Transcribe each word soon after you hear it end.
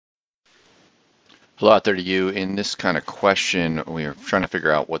Hello out there to you. In this kind of question, we are trying to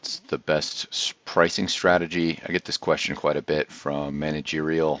figure out what's the best pricing strategy. I get this question quite a bit from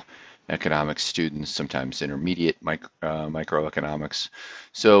managerial economics students, sometimes intermediate microeconomics.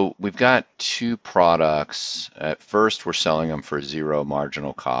 So we've got two products. At first, we're selling them for zero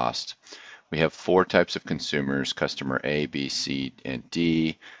marginal cost. We have four types of consumers: customer A, B, C, and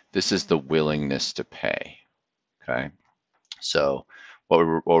D. This is the willingness to pay. Okay. So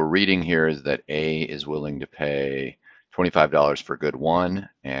what we're reading here is that A is willing to pay $25 for good one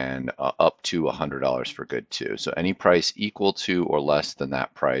and up to $100 for good two. So any price equal to or less than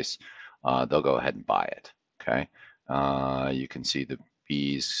that price, they'll go ahead and buy it. Okay. You can see the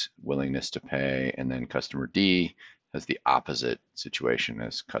B's willingness to pay, and then customer D has the opposite situation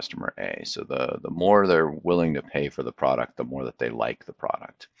as customer A. So the more they're willing to pay for the product, the more that they like the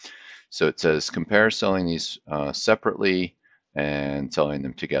product. So it says compare selling these separately and selling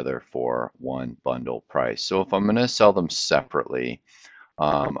them together for one bundle price. So if I'm going to sell them separately,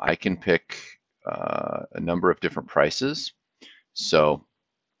 I can pick a number of different prices. So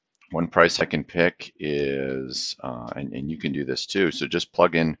one price I can pick is, and you can do this too, so just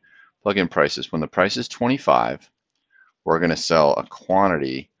plug in prices. When the price is 25, we're going to sell a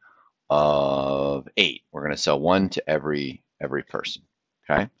quantity of 8. We're going to sell one to every person.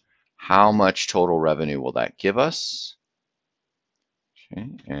 Okay. How much total revenue will that give us? Okay,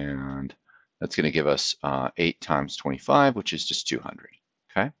 and that's going to give us 8 times 25, which is just 200.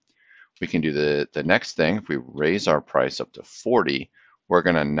 Okay, we can do the next thing. If we raise our price up to 40, we're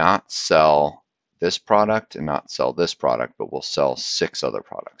going to not sell this product and not sell this product, but we'll sell 6 other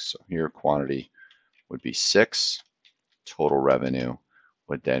products. So here quantity would be 6. Total revenue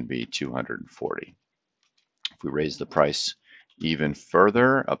would then be 240. If we raise the price even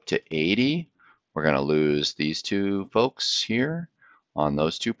further up to 80, we're going to lose these two folks here on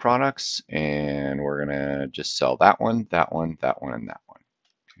those two products, and we're going to just sell that one, that one, that one, and that one.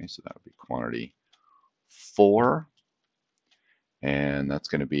 Okay, so that would be quantity 4, and that's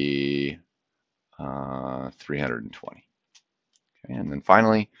going to be 320. Okay, and then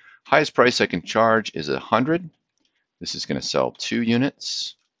finally, highest price I can charge is 100. This is going to sell 2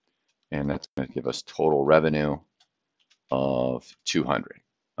 units, and that's going to give us total revenue of 200.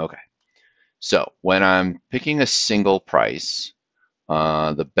 Okay, so when I'm picking a single price,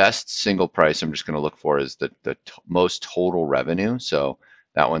 the best single price I'm just going to look for is the most total revenue. So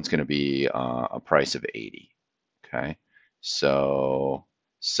that one's going to be a price of 80. Okay, so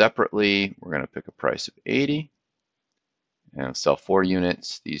separately, we're going to pick a price of 80 and sell 4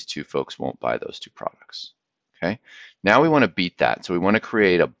 units. These two folks won't buy those 2 products. Okay, now we want to beat that. So we want to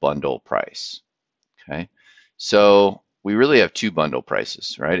create a bundle price. Okay, so we really have 2 bundle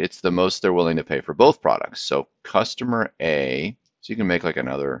prices, right? It's the most they're willing to pay for both products. So customer A, so you can make like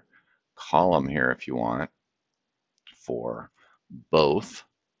another column here if you want for both.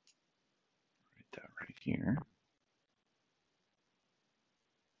 Write that right here.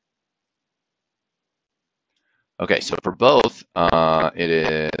 Okay, so for both,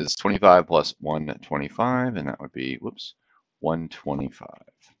 it is 25 plus 125, and that would be, whoops, 125.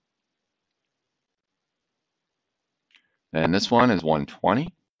 And this one is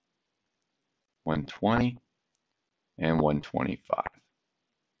 120, 120, and 125.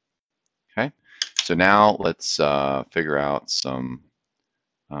 Okay, so now let's figure out some.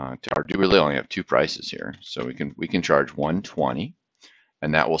 Do really only have 2 prices here, so we can charge 120,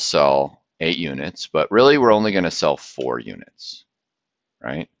 and that will sell 8 units. But really, we're only going to sell 4 units,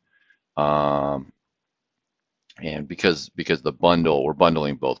 right? And because the bundle, we're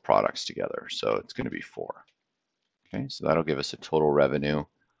bundling both products together, so it's going to be 4. Okay, so that'll give us a total revenue.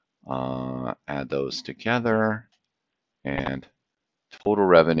 Add those together, and total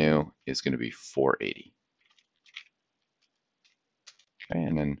revenue is going to be 480. Okay,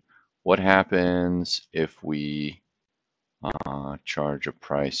 and then what happens if we charge a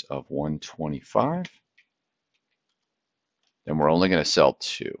price of 125? Then we're only going to sell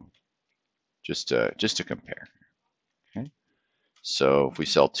 2, just to compare. Okay, so if we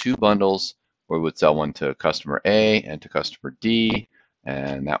sell 2 bundles, we would sell one to customer A and to customer D,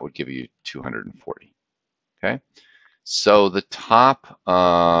 and that would give you 240. Okay, so the top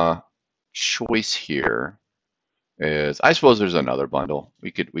choice here is, I suppose there's another bundle.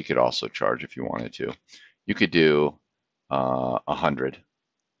 We could also charge if you wanted to. You could do 100,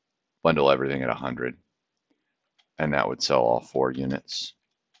 bundle everything at 100, and that would sell all 4 units,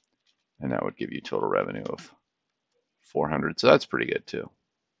 and that would give you total revenue of 400. So that's pretty good too.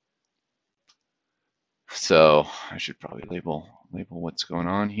 So I should probably label what's going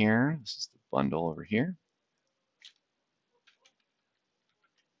on here. This is the bundle over here,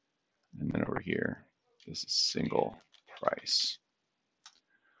 and then over here This is single price.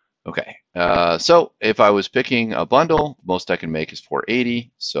 Okay, so if I was picking a bundle, most I can make is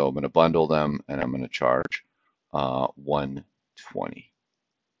 480. So I'm going to bundle them and I'm going to charge 120.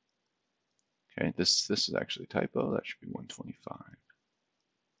 Okay, this is actually a typo. That should be 125.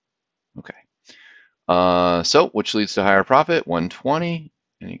 Okay, so which leads to higher profit? 120,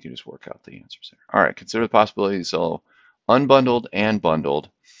 and you can just work out the answers there. All right, consider the possibility. So unbundled and bundled.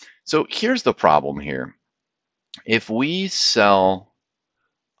 So here's the problem here. If we sell,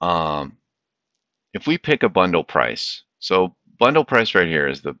 if we pick a bundle price, so bundle price right here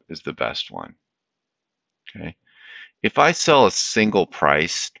is the best one. Okay. If I sell a single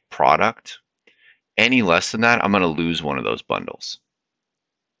priced product, any less than that, I'm going to lose one of those bundles.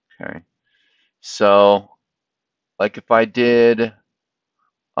 Okay. So, like if I did, if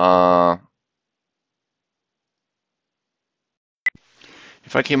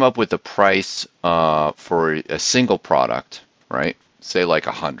I came up with a price for a single product, right? Say like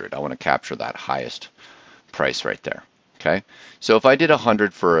 100, I want to capture that highest price right there. Okay. So if I did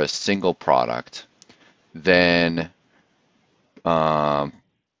 100 for a single product, then good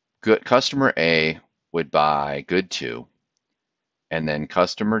customer A would buy good 2, and then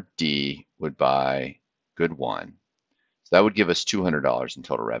customer D would buy good 1. So that would give us $200 in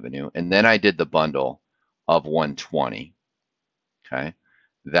total revenue. And then I did the bundle of 120. Okay,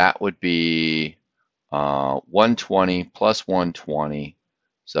 that would be 120 plus 120,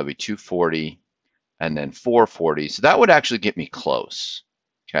 so that'd be 240, and then 440. So that would actually get me close.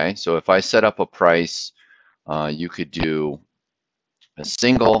 Okay, so if I set up a price, you could do a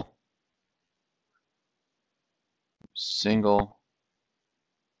single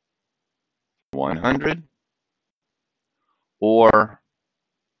 100 or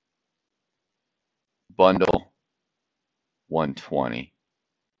bundle 120.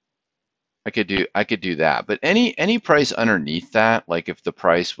 I could do that, but any price underneath that, like if the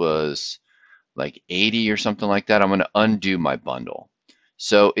price was like 80 or something like that, I'm going to undo my bundle.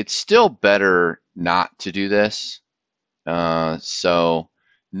 So it's still better not to do this. So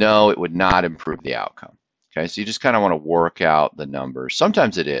no, it would not improve the outcome. Okay, so you just kind of want to work out the numbers.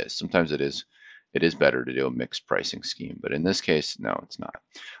 Sometimes it is. Sometimes it is better to do a mixed pricing scheme, but in this case, no, it's not.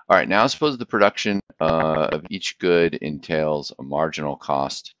 All right, now suppose the production of each good entails a marginal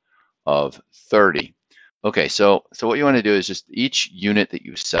cost of 30. Okay, so what you want to do is just each unit that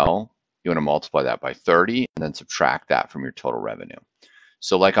you sell, you want to multiply that by 30 and then subtract that from your total revenue.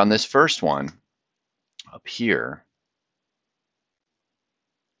 So like on this first one up here,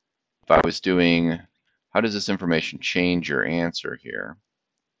 if I was doing, how does this information change your answer here?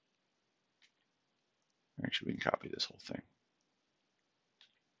 Actually, we can copy this whole thing.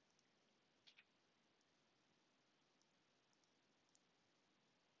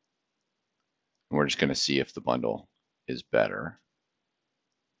 And we're just going to see if the bundle is better.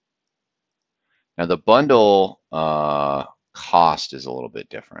 Now the bundle cost is a little bit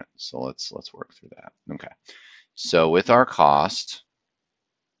different, so let's work through that. Okay, so with our cost,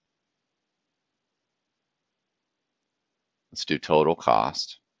 let's do total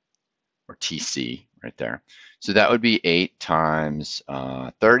cost, or TC right there. So that would be 8 times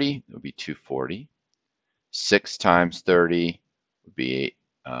 30, that would be 240. 6 times 30 would be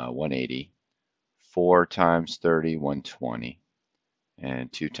 180. 4 times 30, 120.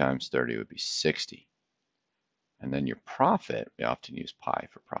 And 2 times 30 would be 60. And then your profit, we often use pi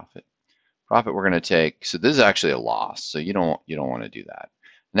for profit. Profit we're going to take, so this is actually a loss, so you don't want to do that.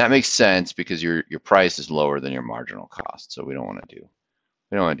 And that makes sense because your price is lower than your marginal cost, so we don't want to do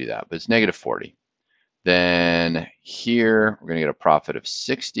that, but it's negative 40. Then here we're going to get a profit of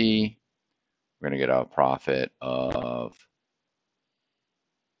 60. We're going to get a profit of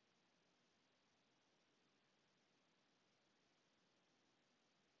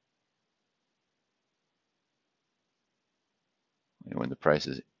when the price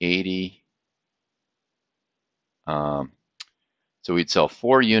is 80. So we'd sell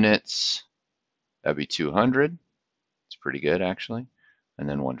 4 units. That'd be 200. It's pretty good actually. And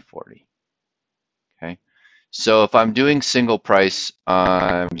then 140. Okay. So if I'm doing single price,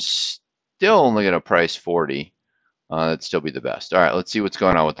 I'm still only going to price 40. That'd still be the best. All right, let's see what's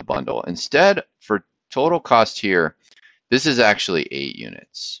going on with the bundle. Instead, for total cost here, this is actually 8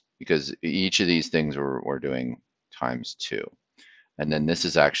 units because each of these things we're doing times 2. And then this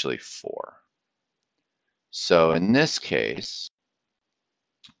is actually 4. So in this case,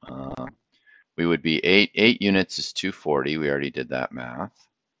 we would be 8 units is 240. We already did that math.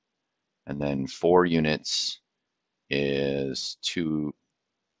 And then 4 units is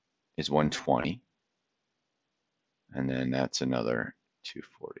 120. And then that's another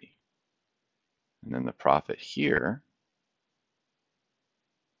 240. And then the profit here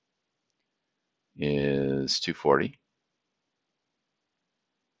is 240.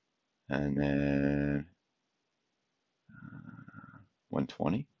 And then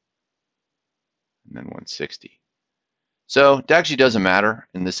 120. And then 160. So it actually doesn't matter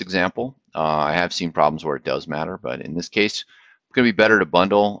in this example. I have seen problems where it does matter, but in this case, it's going to be better to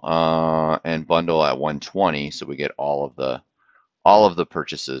bundle and bundle at 120, so we get all of the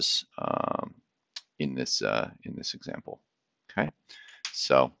purchases in this example. Okay,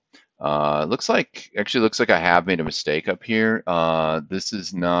 so looks like I have made a mistake up here. This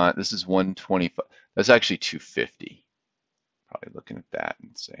is 125. That's actually 250. Probably looking at that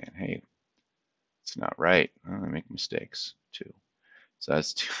and saying, hey, it's not right. I make mistakes too. So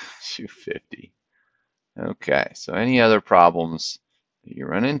that's 250. Okay, so any other problems that you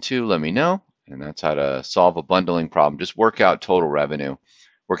run into, let me know. And that's how to solve a bundling problem. Just work out total revenue,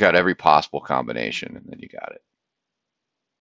 work out every possible combination, and then you got it.